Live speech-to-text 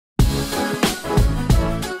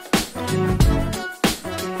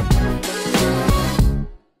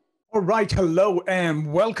All right, hello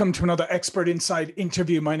and welcome to another Expert Insight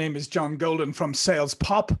interview. My name is John Golden from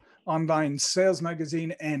SalesPOP, online sales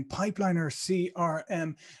magazine, and Pipeliner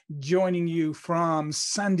CRM, joining you from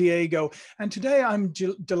San Diego. And today I'm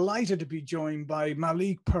delighted to be joined by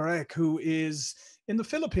Maulik Parekh, who is in the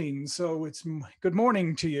Philippines. So it's good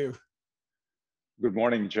morning to you. Good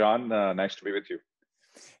morning, John. Nice to be with you.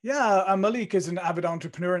 Yeah, Maulik is an avid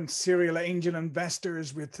entrepreneur and serial angel investor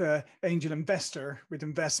with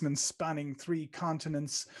investments spanning 3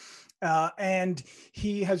 continents. And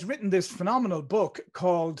he has written this phenomenal book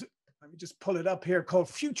called, let me just pull it up here, called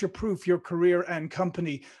Futureproof Your Career and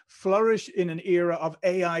Company, Flourish in an Era of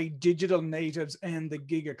AI, Digital Natives, and the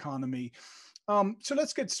Gig Economy. So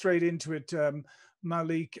let's get straight into it,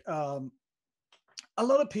 Maulik. A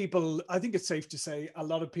lot of people, I think it's safe to say, a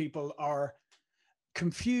lot of people are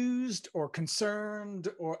confused or concerned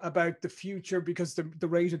or about the future because the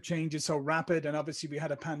rate of change is so rapid. And obviously we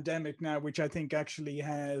had a pandemic now, which I think actually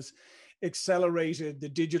has accelerated the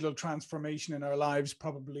digital transformation in our lives,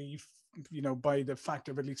 probably, by the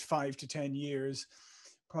factor of at least 5 to 10 years,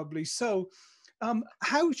 probably. So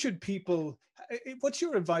how should people, what's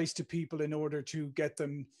your advice to people in order to get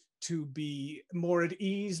them to be more at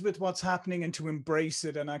ease with what's happening and to embrace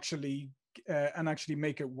it and actually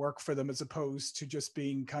make it work for them, as opposed to just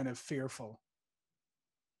being kind of fearful?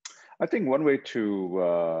 I think one way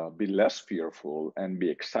to be less fearful and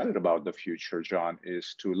be excited about the future, John,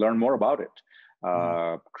 is to learn more about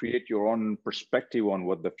it. Create your own perspective on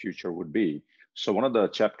what the future would be. So one of the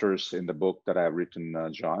chapters in the book that I've written,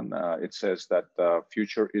 John, it says that the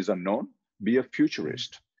future is unknown, be a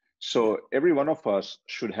futurist. So every one of us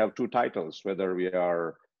should have 2 titles, whether we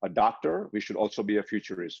are a doctor, we should also be a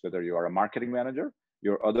futurist. Whether you are a marketing manager,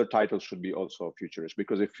 your other titles should be also a futurist.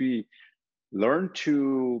 Because if we learn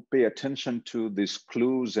to pay attention to these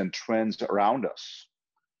clues and trends around us,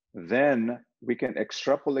 then we can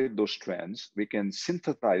extrapolate those trends, we can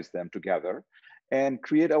synthesize them together and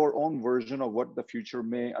create our own version of what the future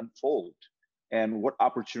may unfold and what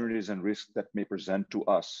opportunities and risks that may present to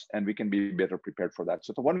us, and we can be better prepared for that.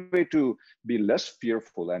 So the one way to be less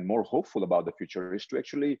fearful and more hopeful about the future is to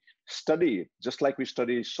actually study, just like we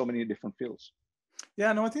study so many different fields.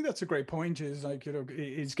 Yeah, no, I think that's a great point, is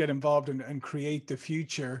get involved and create the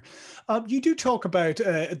future. You do talk about,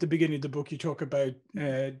 at the beginning of the book, you talk about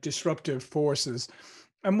disruptive forces.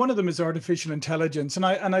 And one of them is artificial intelligence. And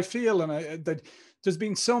I feel that there's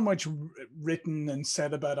been so much written and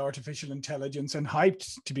said about artificial intelligence and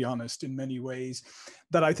hyped, to be honest, in many ways,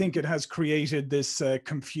 that I think it has created this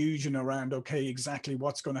confusion around, okay, exactly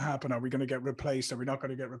what's going to happen. Are we going to get replaced? Are we not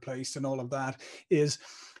going to get replaced? And all of that is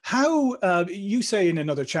how you say in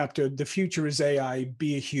another chapter, the future is AI,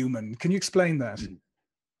 be a human. Can you explain that?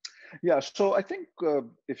 Yeah, so I think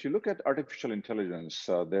if you look at artificial intelligence,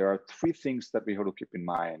 there are 3 things that we have to keep in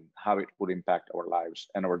mind how it would impact our lives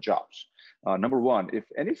and our jobs. Number 1, if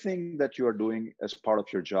anything that you are doing as part of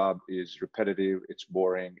your job is repetitive, it's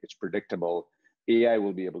boring, it's predictable, AI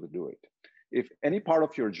will be able to do it. If any part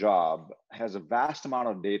of your job has a vast amount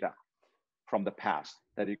of data from the past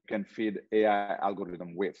that you can feed AI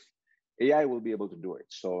algorithm with, AI will be able to do it.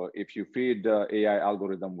 So if you feed AI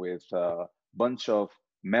algorithm with a bunch of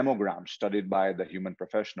mammograms studied by the human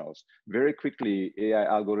professionals, very quickly AI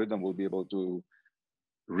algorithm will be able to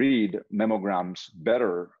read mammograms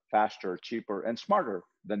better, faster, cheaper, and smarter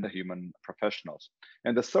than the human professionals.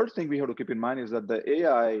 And the third thing we have to keep in mind is that the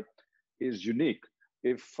AI is unique.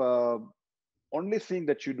 If only thing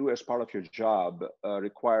that you do as part of your job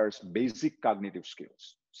requires basic cognitive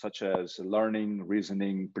skills, such as learning,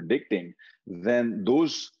 reasoning, predicting, then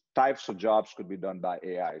those types of jobs could be done by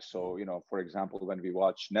AI. So, for example, when we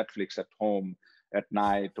watch Netflix at home at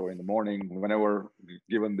night or in the morning, whenever,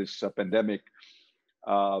 given this pandemic,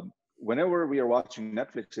 whenever we are watching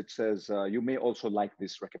Netflix, it says, you may also like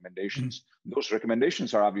these recommendations. Those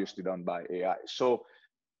recommendations are obviously done by AI. So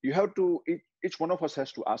you have to, each one of us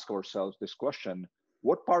has to ask ourselves this question: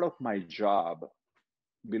 what part of my job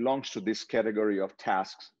belongs to this category of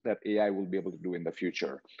tasks that AI will be able to do in the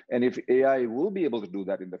future? And if AI will be able to do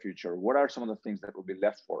that in the future, what are some of the things that will be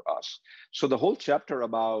left for us? So the whole chapter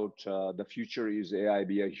about the future is AI,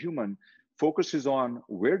 be a human focuses on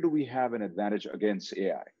where do we have an advantage against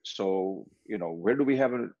AI? So, where do we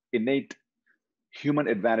have an innate human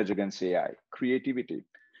advantage against AI? Creativity.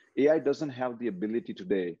 AI doesn't have the ability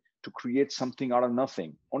today to create something out of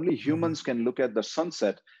nothing. Only humans can look at the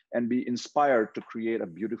sunset and be inspired to create a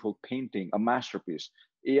beautiful painting, a masterpiece.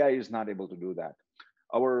 AI is not able to do that.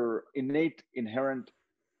 Our innate, inherent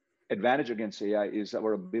advantage against AI is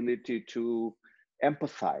our ability to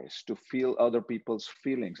empathize, to feel other people's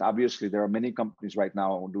feelings. Obviously, there are many companies right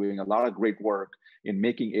now doing a lot of great work in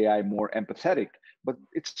making AI more empathetic, but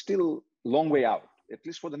it's still a long way out. At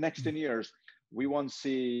least for the next 10 years, we won't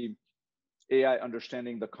see AI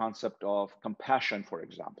understanding the concept of compassion, for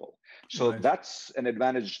example. So Right. that's an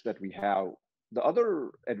advantage that we have. The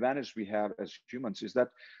other advantage we have as humans is that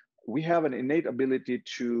we have an innate ability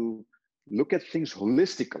to look at things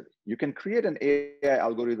holistically. You can create an AI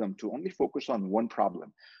algorithm to only focus on one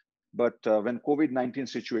problem. But when COVID-19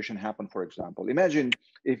 situation happened, for example, imagine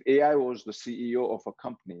if AI was the CEO of a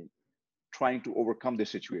company trying to overcome the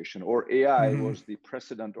situation, or AI Mm-hmm. was the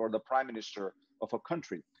president or the prime minister of a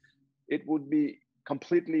country. It would be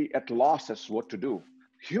completely at loss as what to do.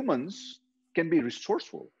 Humans can be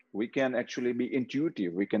resourceful. We can actually be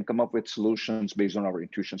intuitive. We can come up with solutions based on our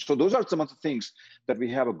intuition. So those are some of the things that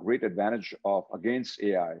we have a great advantage of against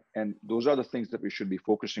AI. And those are the things that we should be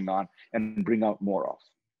focusing on and bring out more of.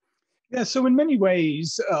 Yeah. So in many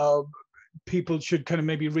ways, people should kind of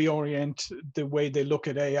maybe reorient the way they look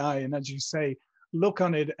at AI. And as you say, look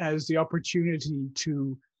on it as the opportunity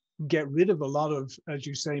to get rid of a lot of, as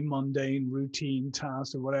you say, mundane, routine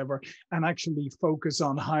tasks or whatever, and actually focus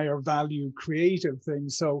on higher value, creative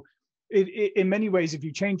things. So in many ways, if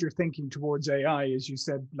you change your thinking towards AI, as you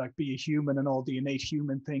said, like be a human and all the innate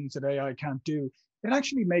human things that AI can't do, it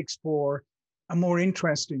actually makes for a more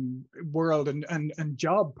interesting world and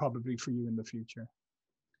job probably for you in the future.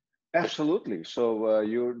 Absolutely. So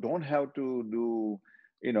you don't have to do,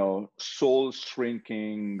 soul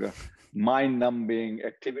shrinking, mind numbing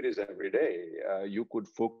activities every day. You could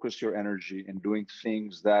focus your energy in doing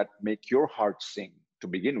things that make your heart sing to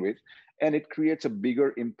begin with, and it creates a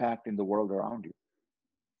bigger impact in the world around you.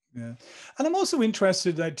 Yeah. And I'm also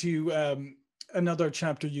interested that you, another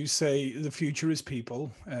chapter, you say the future is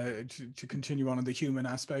people, to continue on in the human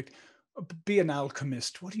aspect. Be an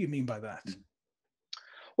alchemist. What do you mean by that?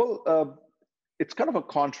 Well, it's kind of a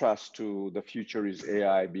contrast to the future is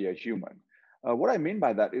AI, be a human. What I mean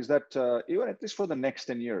by that is that even at least for the next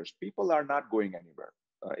 10 years, people are not going anywhere.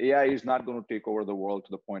 AI is not going to take over the world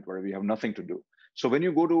to the point where we have nothing to do. So when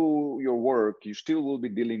you go to your work, you still will be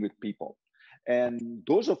dealing with people. And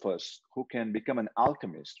those of us who can become an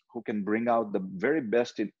alchemist, who can bring out the very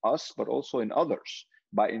best in us, but also in others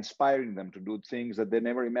by inspiring them to do things that they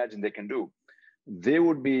never imagined they can do, they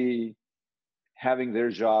would be having their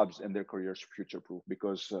jobs and their careers future-proof,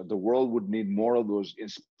 because the world would need more of those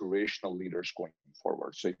inspirational leaders going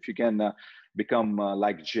forward. So if you can become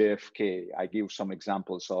like JFK, I give some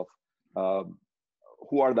examples of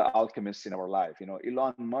who are the alchemists in our life.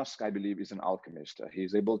 Elon Musk, I believe, is an alchemist.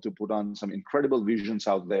 He's able to put on some incredible visions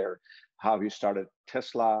out there, how he started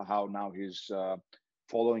Tesla, how now he's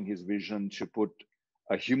following his vision to put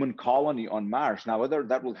a human colony on Mars. Now, whether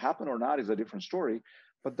that will happen or not is a different story.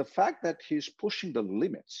 But the fact that he's pushing the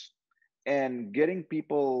limits and getting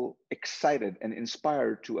people excited and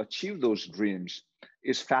inspired to achieve those dreams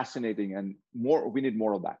is fascinating, and we need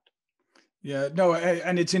more of that. Yeah, no,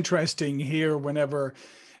 and it's interesting here whenever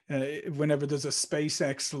there's a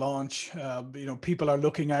SpaceX launch, people are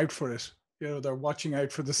looking out for it. They're watching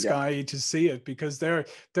out for the sky to see it, because they're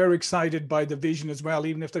excited by the vision as well,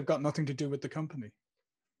 even if they've got nothing to do with the company.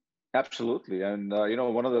 Absolutely. And,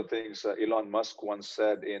 one of the things Elon Musk once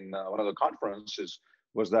said in one of the conferences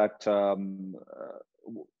was that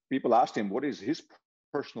people asked him, what is his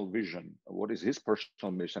personal vision? What is his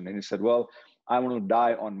personal mission? And he said, well, I want to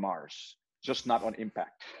die on Mars, just not on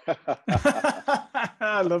impact.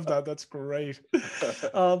 I love that. That's great.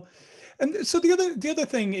 And so the other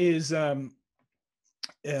thing is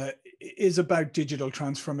about digital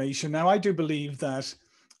transformation. Now, I do believe that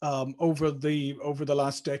over the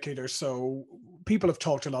last decade or so, people have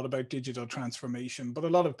talked a lot about digital transformation, but a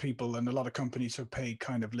lot of people and a lot of companies have paid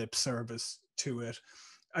kind of lip service to it.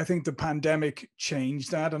 I think the pandemic changed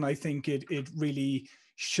that, and I think it really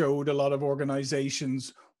showed a lot of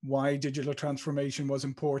organizations why digital transformation was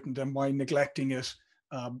important and why neglecting it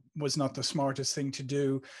was not the smartest thing to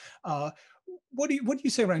do. What do you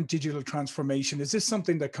say around digital transformation? Is this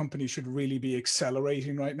something that companies should really be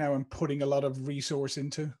accelerating right now and putting a lot of resource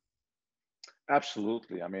into?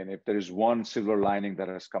 Absolutely. I mean, if there is one silver lining that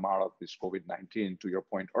has come out of this COVID-19, to your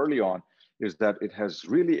point early on, is that it has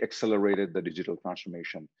really accelerated the digital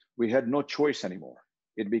transformation. We had no choice anymore.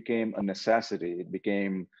 It became a necessity. It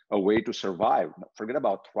became a way to survive. Forget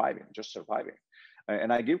about thriving, just surviving.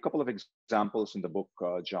 And I give a couple of examples in the book,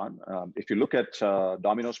 John. If you look at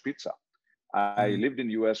Domino's Pizza, I lived in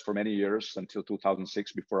US for many years until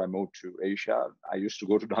 2006 before I moved to Asia. I used to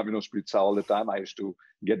go to Domino's Pizza all the time. I used to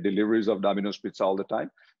get deliveries of Domino's Pizza all the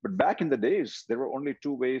time. But back in the days, there were only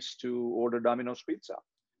two ways to order Domino's Pizza.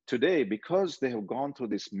 Today, because they have gone through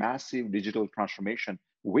this massive digital transformation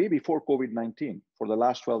way before COVID-19, for the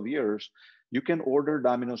last 12 years, you can order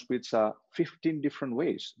Domino's Pizza 15 different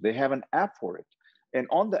ways. They have an app for it. And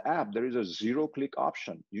on the app, there is a zero-click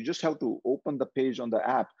option. You just have to open the page on the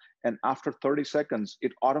app, and after 30 seconds,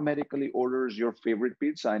 it automatically orders your favorite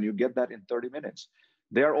pizza, and you get that in 30 minutes.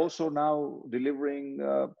 They are also now delivering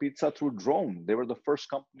pizza through drone. They were the first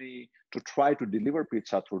company to try to deliver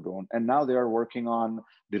pizza through drone, and now they are working on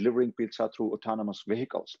delivering pizza through autonomous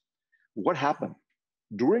vehicles. What happened?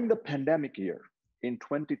 During the pandemic year in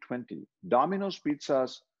 2020, Domino's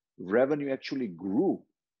Pizza's revenue actually grew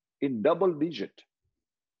in double digit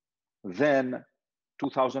than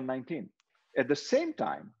 2019. At the same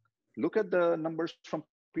time, look at the numbers from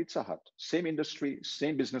Pizza Hut, same industry,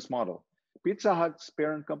 same business model. Pizza Hut's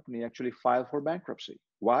parent company actually filed for bankruptcy.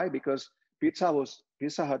 Why? Because Pizza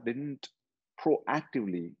Hut didn't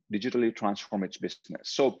proactively digitally transform its business.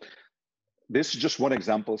 So this is just one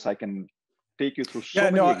example. So I can take you through so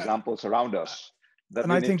many examples around us.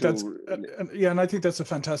 And I think that's and I think that's a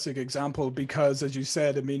fantastic example because, as you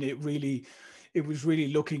said, I mean, it was really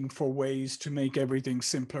looking for ways to make everything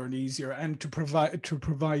simpler and easier and to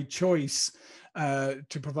provide choice.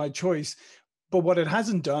 But what it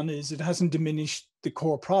hasn't done is it hasn't diminished the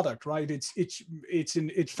core product, right?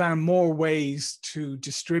 It's found more ways to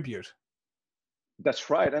distribute. That's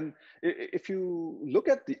right. And if you look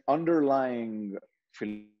at the underlying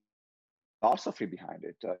philosophy behind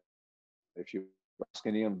it, if you ask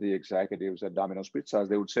any of the executives at Domino's Pizzas,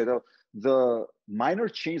 they would say that the minor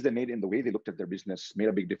change they made in the way they looked at their business made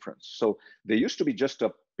a big difference. So they used to be just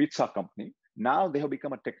a pizza company. Now they have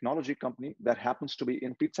become a technology company that happens to be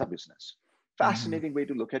in pizza business. Fascinating way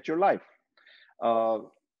to look at your life.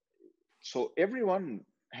 So everyone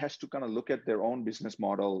has to kind of look at their own business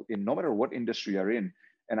model in no matter what industry you're in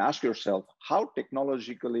and ask yourself how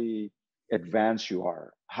technologically advanced you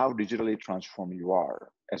are, how digitally transformed you are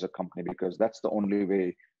as a company, because that's the only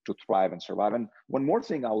way to thrive and survive. And one more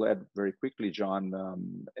thing I'll add very quickly, John,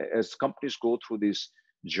 as companies go through this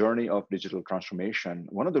journey of digital transformation,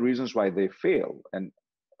 one of the reasons why they fail, and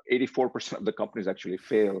 84% of the companies actually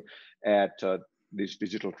fail at this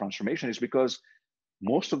digital transformation, is because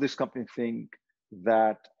most of these companies think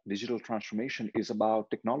that digital transformation is about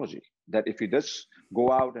technology, that if you just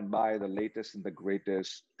go out and buy the latest and the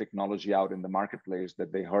greatest technology out in the marketplace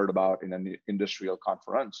that they heard about in an industrial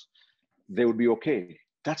conference, they would be okay.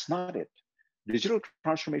 That's not it. Digital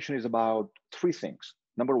transformation is about three things.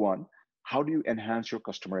 Number one, how do you enhance your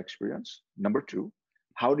customer experience? Number two,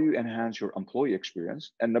 how do you enhance your employee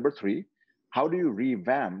experience? And number three, how do you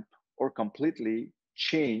revamp or completely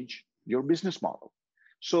change your business model?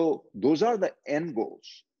 So those are the end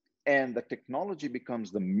goals, and the technology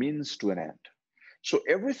becomes the means to an end. So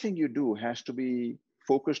everything you do has to be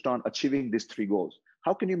focused on achieving these three goals.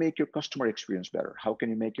 How can you make your customer experience better? How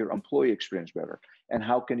can you make your employee experience better? And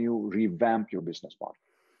how can you revamp your business model?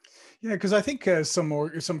 Yeah, because I think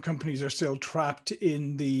some companies are still trapped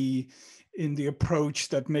in the approach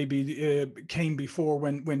that maybe came before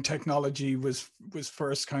when technology was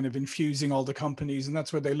first kind of infusing all the companies, and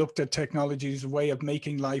that's where they looked at technology as a way of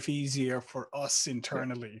making life easier for us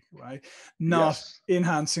internally, right? Not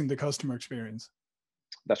enhancing the customer experience.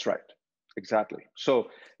 That's right. Exactly. So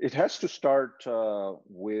it has to start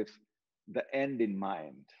with the end in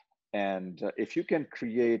mind. And if you can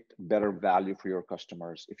create better value for your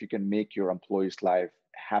customers, if you can make your employees' life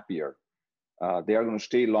happier, they are going to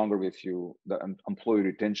stay longer with you. The employee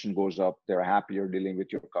retention goes up. They're happier dealing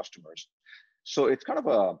with your customers. So it's kind of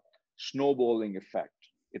a snowballing effect.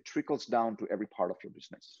 It trickles down to every part of your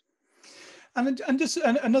business. And just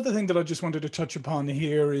another thing that I just wanted to touch upon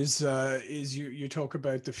here is you talk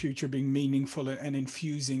about the future being meaningful and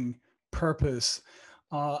infusing purpose.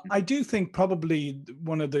 I do think probably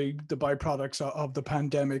one of the byproducts of the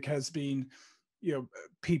pandemic has been,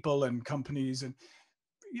 people and companies and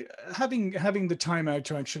having the time out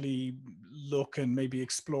to actually look and maybe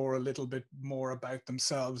explore a little bit more about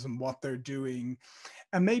themselves and what they're doing,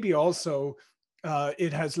 and maybe also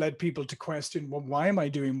it has led people to question, well, why am I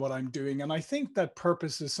doing what I'm doing? And I think that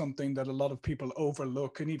purpose is something that a lot of people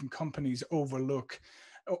overlook, and even companies overlook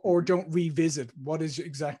or don't revisit. What is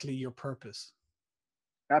exactly your purpose?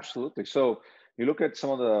 Absolutely. So you look at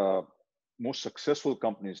some of the most successful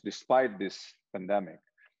companies, despite this pandemic,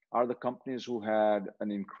 are the companies who had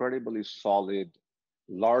an incredibly solid,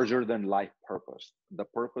 larger than life purpose. The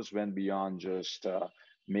purpose went beyond just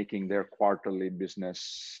making their quarterly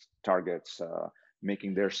business targets,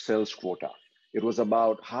 making their sales quota. It was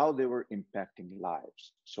about how they were impacting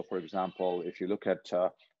lives. So, for example, if you look at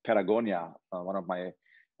Patagonia, one of my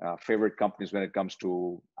favorite companies when it comes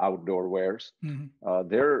to outdoor wears, Mm-hmm.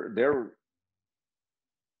 their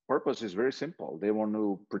purpose is very simple. They want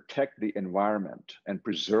to protect the environment and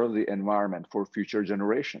preserve the environment for future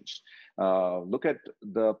generations. Look at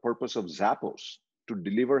the purpose of Zappos, to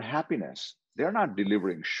deliver happiness. They're not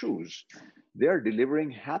delivering shoes, they're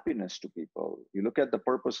delivering happiness to people. You look at the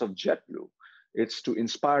purpose of JetBlue, it's to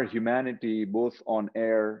inspire humanity both on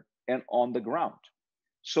air and on the ground.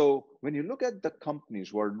 So when you look at the companies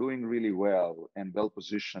who are doing really well and well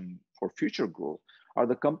positioned for future growth, are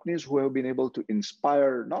the companies who have been able to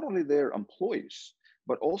inspire not only their employees,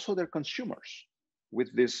 but also their consumers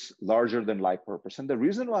with this larger than life purpose. And the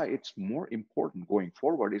reason why it's more important going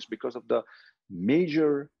forward is because of the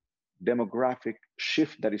major demographic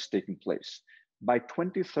shift that is taking place. By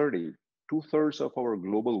 2030, two-thirds of our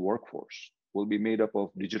global workforce will be made up of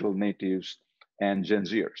digital natives and Gen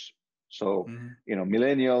Zers. So,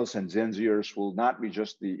 millennials and Gen Zers will not be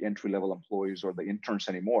just the entry-level employees or the interns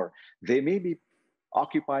anymore. They may be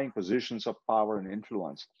occupying positions of power and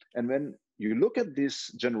influence. And when you look at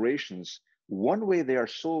these generations, one way they are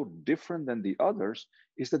so different than the others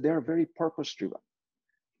is that they are very purpose-driven.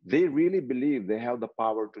 They really believe they have the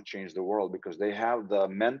power to change the world because they have the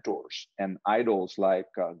mentors and idols like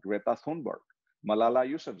Greta Thunberg, Malala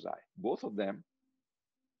Yousafzai, both of them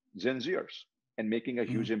Gen Zers, and making a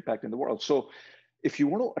huge impact in the world. So if you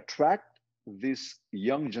want to attract this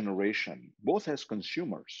young generation, both as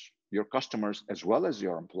consumers, your customers, as well as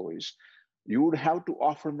your employees, you would have to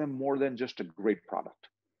offer them more than just a great product.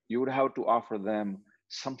 You would have to offer them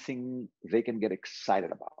something they can get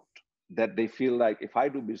excited about, that they feel like if I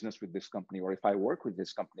do business with this company or if I work with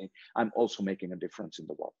this company, I'm also making a difference in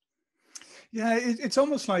the world. Yeah, it's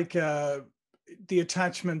almost like the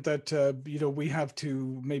attachment that we have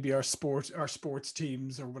to maybe our sports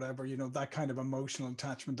teams or whatever, that kind of emotional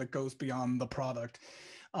attachment that goes beyond the product.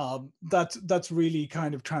 That's really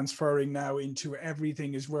kind of transferring now into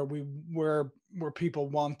everything, is where people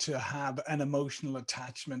want to have an emotional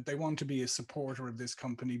attachment. They want to be a supporter of this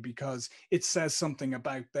company because it says something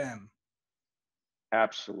about them.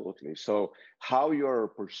 Absolutely. So how you're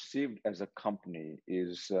perceived as a company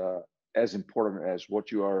is as important as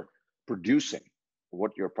what you are producing,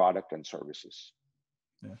 what your product and services.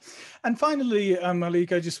 Yeah. And finally,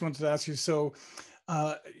 Maulik, I just wanted to ask you, so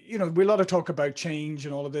we a lot of talk about change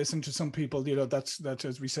and all of this, and to some people, that's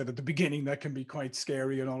as we said at the beginning, that can be quite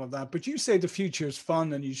scary and all of that. But you say the future is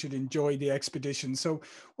fun and you should enjoy the expedition. So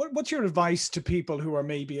what's your advice to people who are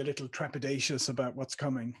maybe a little trepidatious about what's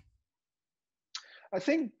coming? I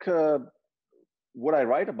think what I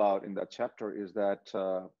write about in that chapter is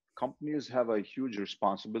that companies have a huge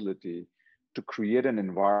responsibility to create an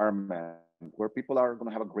environment where people are going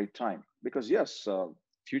to have a great time. Because yes,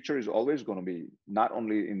 future is always going to be, not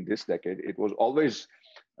only in this decade, it was always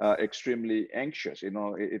extremely anxious.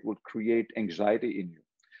 It would create anxiety in you.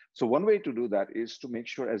 So one way to do that is to make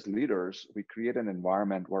sure as leaders, we create an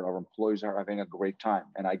environment where our employees are having a great time.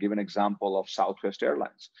 And I give an example of Southwest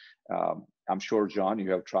Airlines. I'm sure, John,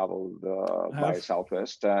 you have traveled by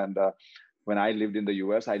Southwest. And when I lived in the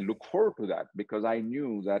US, I look forward to that because I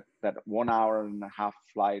knew that 1 hour and a half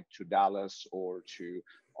flight to Dallas or to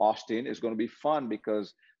Austin is going to be fun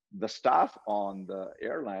because the staff on the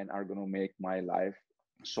airline are going to make my life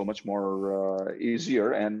so much more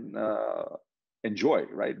easier and enjoy,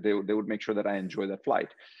 right? They would make sure that I enjoy that flight.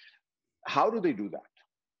 How do they do that,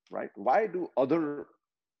 right? Why do other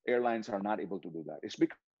airlines are not able to do that? It's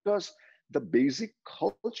because the basic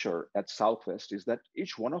culture at Southwest is that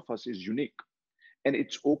each one of us is unique. And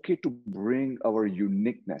it's okay to bring our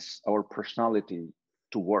uniqueness, our personality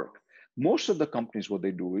to work. Most of the companies, what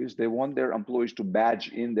they do is they want their employees to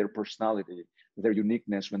badge in their personality, their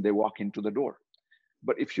uniqueness when they walk into the door.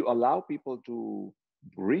 But if you allow people to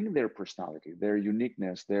bring their personality, their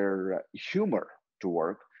uniqueness, their humor to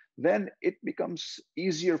work, then it becomes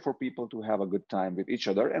easier for people to have a good time with each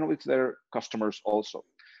other and with their customers also.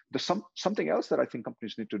 Something else that I think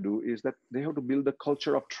companies need to do is that they have to build a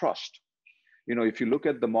culture of trust. If you look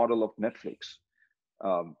at the model of Netflix,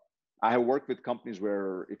 I have worked with companies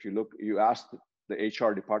where if you ask the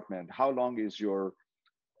HR department, how long is your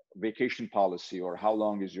vacation policy or how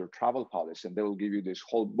long is your travel policy? And they will give you this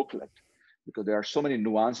whole booklet because there are so many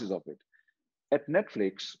nuances of it. At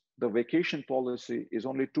Netflix, the vacation policy is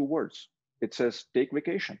only 2 words. It says, take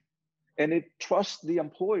vacation. And it trusts the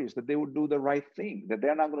employees that they would do the right thing, that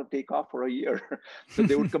they're not going to take off for a year, that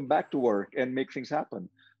they would come back to work and make things happen.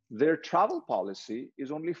 Their travel policy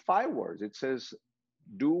is only 5 words. It says,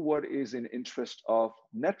 do what is in interest of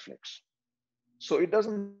Netflix. So it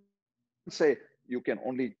doesn't say you can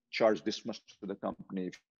only charge this much to the company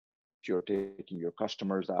if you're taking your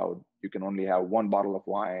customers out. You can only have one bottle of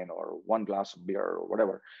wine or one glass of beer or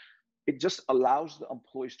whatever. It just allows the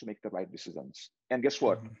employees to make the right decisions. And guess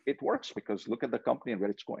what? Mhm. It works because look at the company and where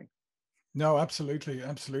it's going. No, absolutely,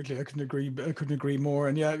 absolutely. I couldn't agree. I couldn't agree more.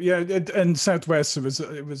 And yeah, yeah. And Southwest,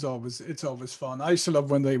 it's always fun. I used to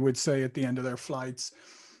love when they would say at the end of their flights,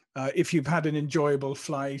 if you've had an enjoyable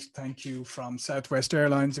flight, thank you from Southwest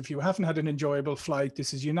Airlines. If you haven't had an enjoyable flight,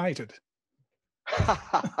 this is United.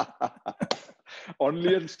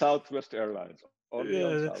 Only in Southwest Airlines. Only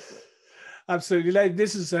on Yeah, Southwest. absolutely. Like,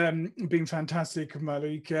 this has been fantastic,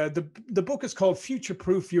 Maulik. The book is called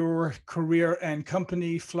Futureproof Your Career and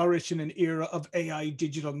Company, Flourish in an Era of AI,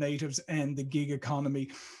 Digital Natives, and the Gig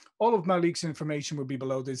Economy. All of Maulik's information will be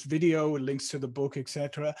below this video, links to the book,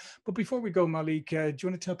 etc. But before we go, Maulik, do you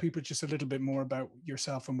want to tell people just a little bit more about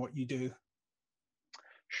yourself and what you do?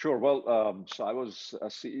 Sure. Well, so I was a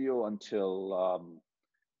CEO until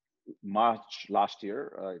March last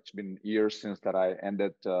year. It's been years since that I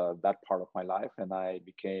ended that part of my life, and I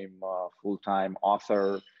became a full-time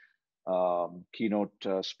author, keynote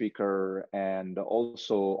speaker, and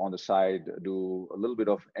also on the side do a little bit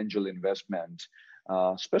of angel investment,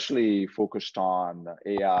 especially focused on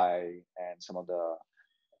AI and some of the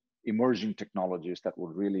emerging technologies that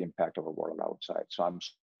would really impact our world outside. So I'm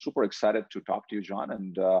super excited to talk to you, John.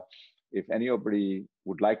 And if anybody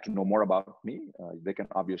would like to know more about me, they can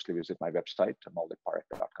obviously visit my website,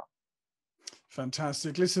 maulikparekh.com.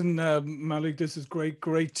 Fantastic. Listen, Maulik, this is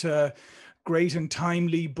great and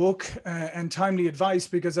timely book and timely advice,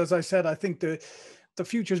 because as I said, I think the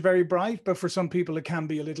future is very bright, but for some people it can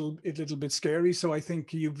be a little bit scary. So I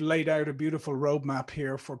think you've laid out a beautiful roadmap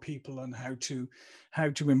here for people on how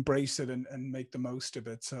to embrace it and make the most of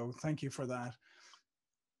it. So thank you for that.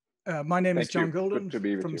 My name is Thank you. John Good Golden to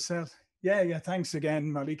be with from you. Sales. Yeah. Thanks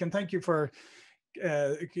again, Maulik, and thank you for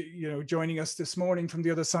joining us this morning from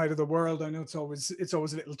the other side of the world. I know it's always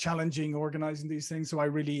a little challenging organizing these things, so I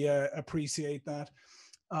really appreciate that.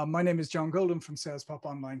 My name is John Golden from SalesPOP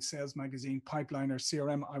Online Sales Magazine, Pipeliner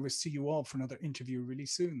CRM. I will see you all for another interview really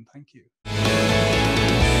soon. Thank you.